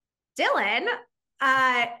Dylan,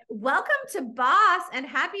 welcome to Boss and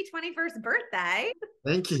happy 21st birthday.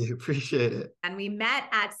 Thank you. Appreciate it. And we met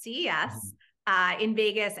at CES in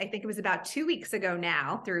Vegas. I think it was about 2 weeks ago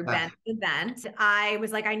now through Yeah. Ben's event. I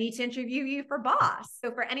was like, I need to interview you for Boss.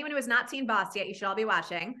 So for anyone who has not seen Boss yet, you should all be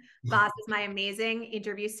watching. Boss is my amazing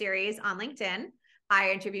interview series on LinkedIn. I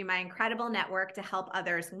interview my incredible network to help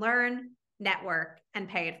others learn, network, and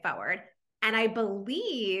pay it forward. And I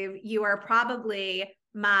believe you are probably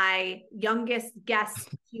my youngest guest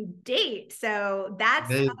to date. So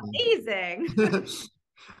that's Amazing. amazing.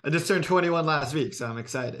 I just turned 21 last week, so I'm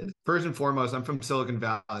excited. First and foremost, I'm from Silicon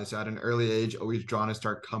Valley, so at an early age, always drawn to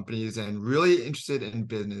start companies and really interested in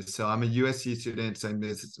business. So I'm a USC student, studying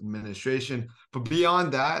business administration. But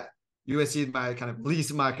beyond that, USC is my kind of least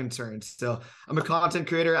of my concerns. So I'm a content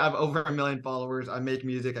creator. I have over 1 million followers. I make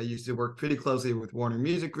music. I used to work pretty closely with Warner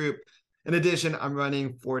Music Group. In addition, I'm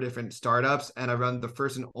running 4 different startups, and I run the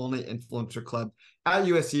first and only influencer club at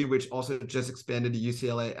USC, which also just expanded to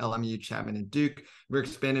UCLA, LMU, Chapman, and Duke. We're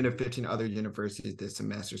expanding to 15 other universities this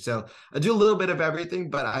semester. So I do a little bit of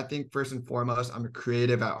everything, but I think first and foremost, I'm a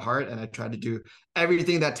creative at heart, and I try to do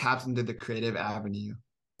everything that taps into the creative avenue.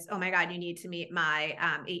 Oh my God, you need to meet my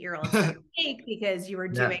 8-year-old Jake because you are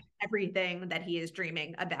Yeah. doing everything that he is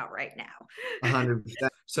dreaming about right now. 100%.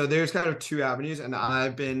 So there's kind of two avenues, and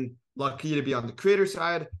I've been lucky to be on the creator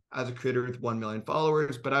side as a creator with 1 million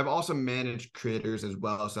followers, but I've also managed creators as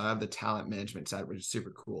well. So I have the talent management side, which is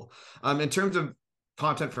super cool. In terms of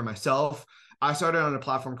content for myself, I started on a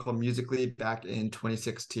platform called Musically back in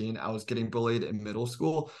 2016. I was getting bullied in middle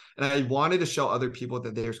school, and I wanted to show other people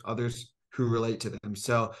that there's others who relate to them.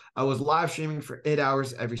 So I was live streaming for 8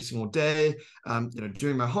 hours every single day,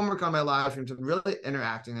 doing my homework on my live streams and really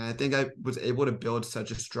interacting. And I think I was able to build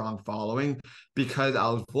such a strong following because I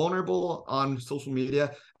was vulnerable on social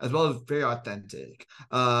media as well as very authentic.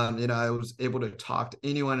 I was able to talk to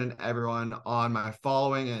anyone and everyone on my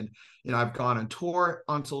following, and I've gone on tour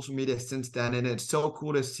on social media since then, and it's so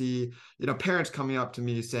cool to see parents coming up to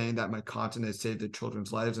me saying that my content has saved their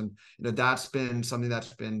children's lives, and that's been something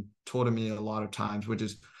that's been told to me a lot of times, which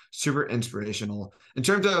is super inspirational. In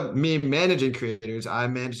terms of me managing creators, I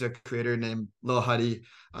managed a creator named Lil Huddy,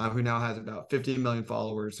 who now has about 50 million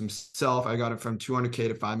followers himself. I got him from 200K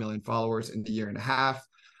to 5 million followers in a year and a half.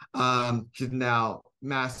 He's now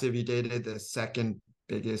massive. He dated the second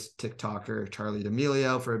biggest TikToker, Charlie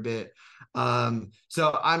D'Amelio, for a bit.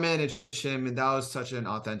 So I managed him, and that was such an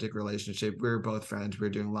authentic relationship. We were both friends. We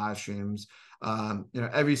were doing live streams,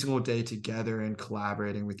 every single day together and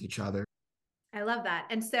collaborating with each other. I love that.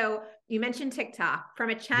 And so you mentioned TikTok from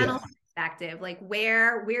a channel Yeah. perspective, like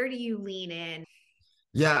where do you lean in?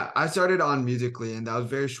 Yeah, I started on Musically, and that was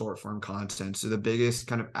very short form content. So the biggest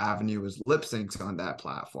kind of avenue was lip syncs on that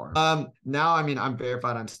platform. Now, I mean, I'm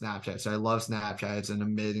verified on Snapchat, so I love Snapchat. It's an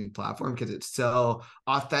amazing platform because it's so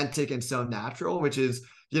authentic and so natural, which is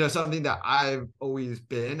something that I've always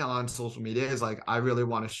been on social media is like I really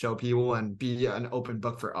want to show people and be an open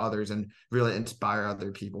book for others and really inspire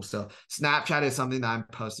other people. So Snapchat is something that I'm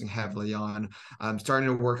posting heavily on. I'm starting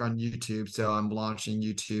to work on YouTube, so I'm launching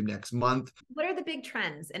YouTube next month. What are the big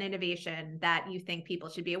trends and innovation that you think people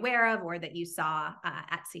should be aware of or that you saw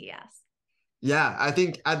at CES? Yeah, I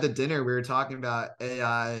think at the dinner we were talking about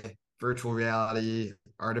AI, virtual reality,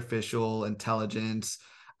 artificial intelligence,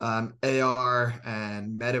 AR,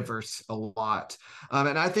 and metaverse a lot.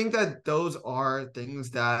 And I think that those are things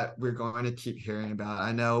that we're going to keep hearing about.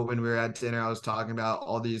 I know when we were at dinner, I was talking about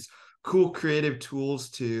all these cool creative tools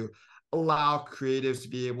to allow creatives to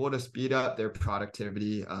be able to speed up their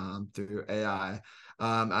productivity through AI.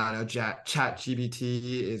 I know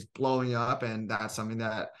ChatGPT is blowing up, and that's something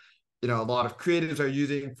that a lot of creatives are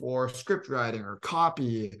using for script writing or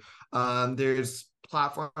copy. There's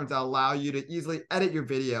platforms that allow you to easily edit your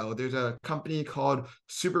video. There's a company called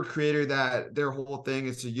Super Creator that their whole thing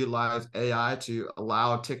is to utilize AI to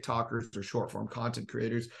allow TikTokers or short form content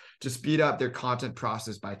creators to speed up their content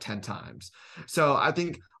process by 10 times. So I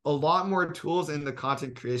think a lot more tools in the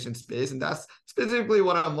content creation space, and that's specifically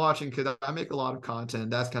what I'm watching because I make a lot of content.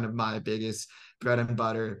 That's kind of my biggest bread and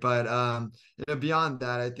butter. But beyond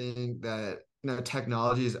that, I think that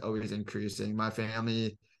technology is always increasing. My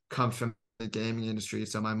family comes from the gaming industry,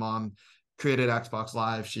 so my mom created Xbox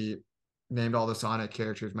Live. She named all the Sonic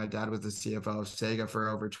characters. My dad was the CFO of Sega for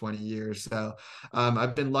over 20 years. So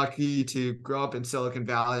I've been lucky to grow up in Silicon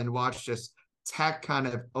Valley and watch just tech kind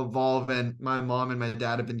of evolve, and my mom and my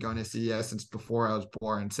dad have been going to CES since before I was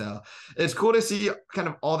born. So it's cool to see kind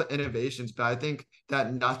of all the innovations, but I think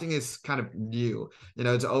that nothing is kind of new.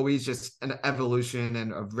 It's always just an evolution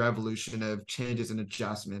and a revolution of changes and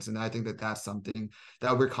adjustments. And I think that that's something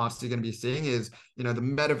that we're constantly going to be seeing is, the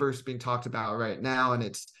metaverse being talked about right now, and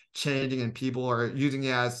it's changing and people are using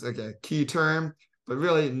it as like a key term, but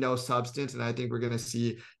really no substance. And I think we're going to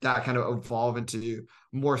see that kind of evolve into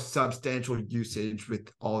more substantial usage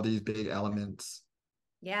with all these big elements.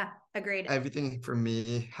 Yeah, agreed. Everything for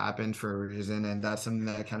me happened for a reason, and that's something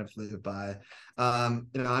that I kind of live by.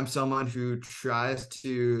 I'm someone who tries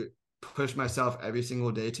to push myself every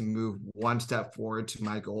single day to move one step forward to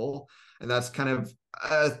my goal. And that's kind of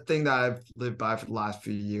a thing that I've lived by for the last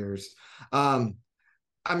few years.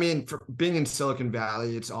 I mean, for being in Silicon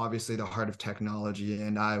Valley, it's obviously the heart of technology.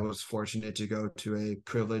 And I was fortunate to go to a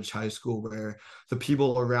privileged high school where the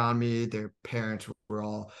people around me, their parents were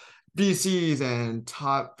all VCs and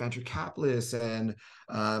top venture capitalists and,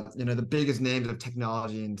 the biggest names of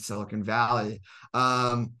technology in Silicon Valley.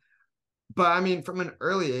 But I mean, from an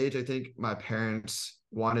early age, I think my parents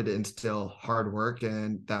wanted to instill hard work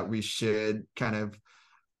and that we should kind of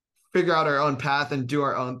figure out our own path and do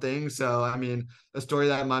our own thing. So, I mean, a story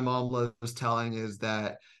that my mom was telling is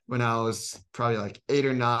that when I was probably like 8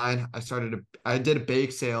 or 9, I did a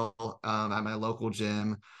bake sale at my local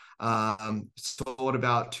gym. Sold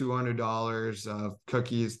about $200 of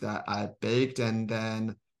cookies that I baked, and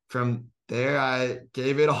then from there I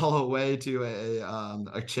gave it all away to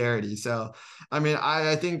a charity. So, I mean,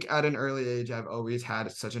 I think at an early age I've always had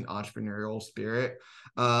such an entrepreneurial spirit.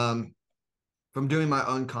 From doing my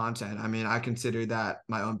own content. I mean, I consider that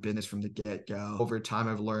my own business from the get-go. Over time,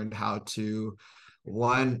 I've learned how to,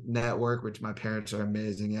 one, network, which my parents are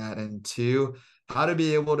amazing at, and two, how to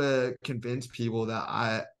be able to convince people that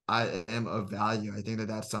I am of value. I think that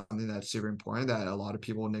that's something that's super important that a lot of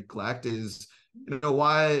people neglect is,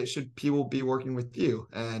 why should people be working with you?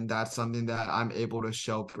 And that's something that I'm able to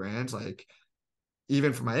show brands, like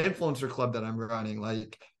even for my influencer club that I'm running,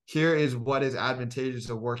 like, here is what is advantageous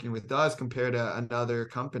of working with us compared to another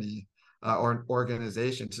company or an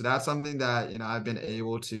organization. So that's something that, I've been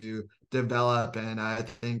able to develop. And I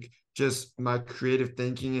think just my creative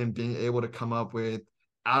thinking and being able to come up with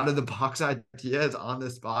out of the box ideas on the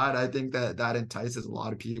spot, I think that that entices a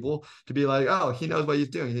lot of people to be like, oh, he knows what he's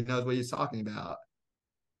doing. He knows what he's talking about.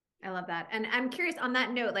 I love that. And I'm curious on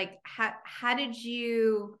that note, like how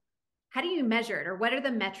do you measure it, or what are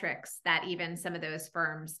the metrics that even some of those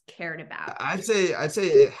firms cared about? I'd say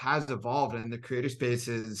it has evolved, and the creator space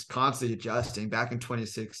is constantly adjusting. Back in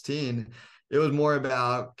 2016, it was more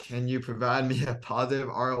about, can you provide me a positive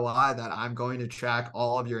ROI that I'm going to track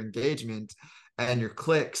all of your engagement and your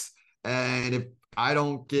clicks, and if I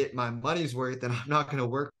don't get my money's worth, then I'm not going to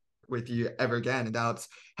work with you ever again. And that's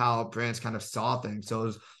how brands kind of saw things. So it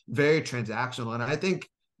was very transactional, and I think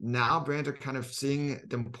now brands are kind of seeing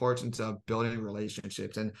the importance of building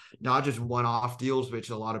relationships and not just one-off deals, which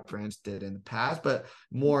a lot of brands did in the past, but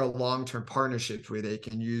more long-term partnerships where they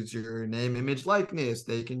can use your name, image, likeness.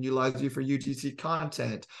 They can utilize you for UGC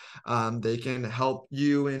content. They can help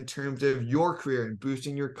you in terms of your career and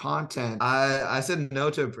boosting your content. I said no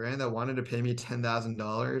to a brand that wanted to pay me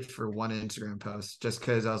 $10,000 for one Instagram post just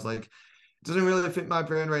because I was like, doesn't really fit my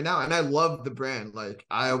brand right now. And I love the brand. Like,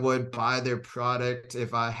 I would buy their product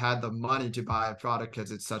if I had the money to buy a product because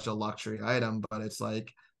it's such a luxury item, but it's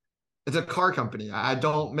like, it's a car company. I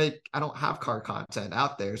don't have car content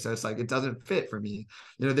out there. So it's like, it doesn't fit for me.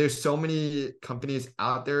 There's so many companies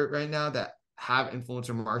out there right now that have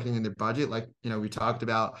influencer marketing in their budget. Like, we talked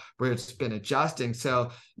about where it's been adjusting. So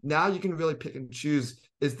now you can really pick and choose,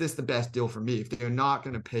 is this the best deal for me? If they're not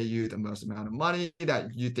going to pay you the most amount of money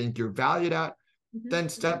that you think you're valued at, then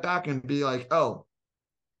step back and be like, oh,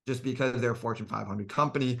 just because they're a Fortune 500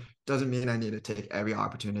 company doesn't mean I need to take every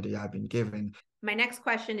opportunity I've been given. My next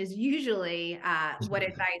question is usually, what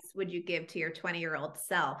advice would you give to your 20-year-old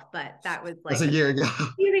self? But that was like That's a year ago.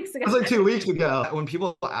 a few weeks ago. It was like 2 weeks ago. When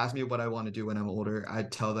people ask me what I want to do when I'm older, I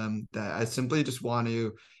tell them that I simply just want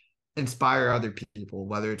to inspire other people,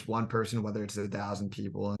 whether it's one person, whether it's 1,000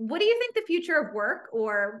 people. What do you think the future of work,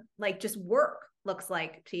 or like just work, looks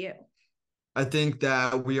like to you? I think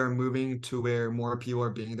that we are moving to where more people are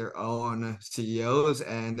being their own CEOs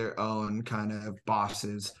and their own kind of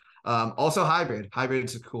bosses. Also hybrid. Hybrid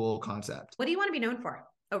is a cool concept. What do you want to be known for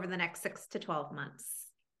over the next 6 to 12 months?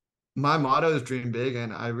 My motto is dream big,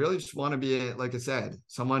 and I really just want to be, like I said,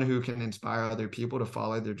 someone who can inspire other people to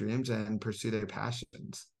follow their dreams and pursue their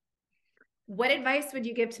passions. What advice would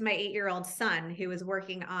you give to my 8-year-old son who is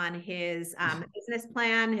working on his business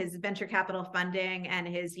plan, his venture capital funding, and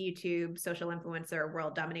his YouTube social influencer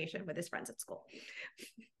world domination with his friends at school?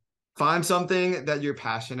 Find something that you're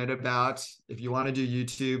passionate about. If you want to do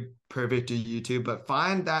YouTube, perfect, do YouTube, but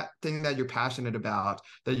find that thing that you're passionate about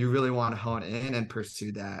that you really want to hone in and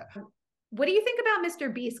pursue that. What do you think about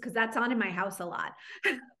Mr. Beast? Because that's on in my house a lot.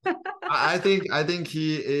 I think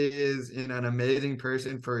he is an amazing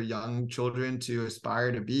person for young children to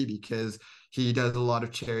aspire to be, because he does a lot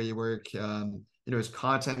of charity work. His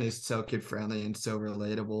content is so kid friendly and so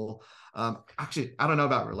relatable. Actually, I don't know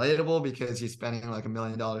about relatable because he's spending like $1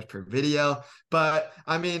 million per video, but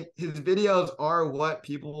I mean, his videos are what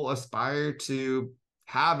people aspire to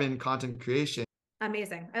have in content creation.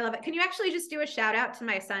 Amazing. I love it. Can you actually just do a shout out to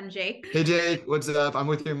my son, Jake? Hey Jake, what's up? I'm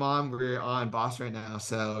with your mom. We're on Boss right now,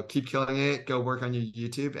 so keep killing it. Go work on your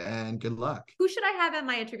YouTube and good luck. Who should I have on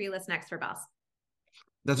my interview list next for Boss?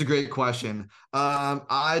 That's a great question.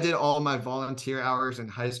 I did all my volunteer hours in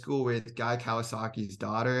high school with Guy Kawasaki's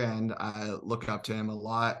daughter, and I look up to him a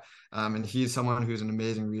lot. And he's someone who's an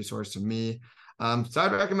amazing resource to me. So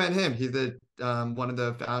I'd recommend him. He's the one of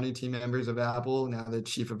the founding team members of Apple, now the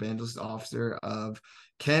chief evangelist officer of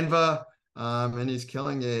Canva, and he's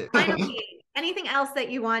killing it. Finally, anything else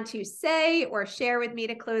that you want to say or share with me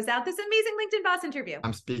to close out this amazing LinkedIn Boss interview?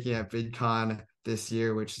 I'm speaking at VidCon this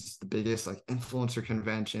year, which is the biggest like influencer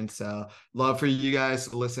convention. So love for you guys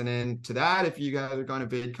to listen in to that. If you guys are going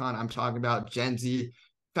to VidCon, I'm talking about Gen Z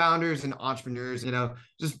founders and entrepreneurs,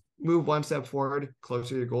 just move one step forward, closer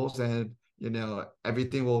to your goals, and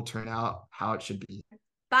everything will turn out how it should be.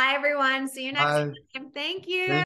 Bye, everyone. See you next Bye. time. Thank you.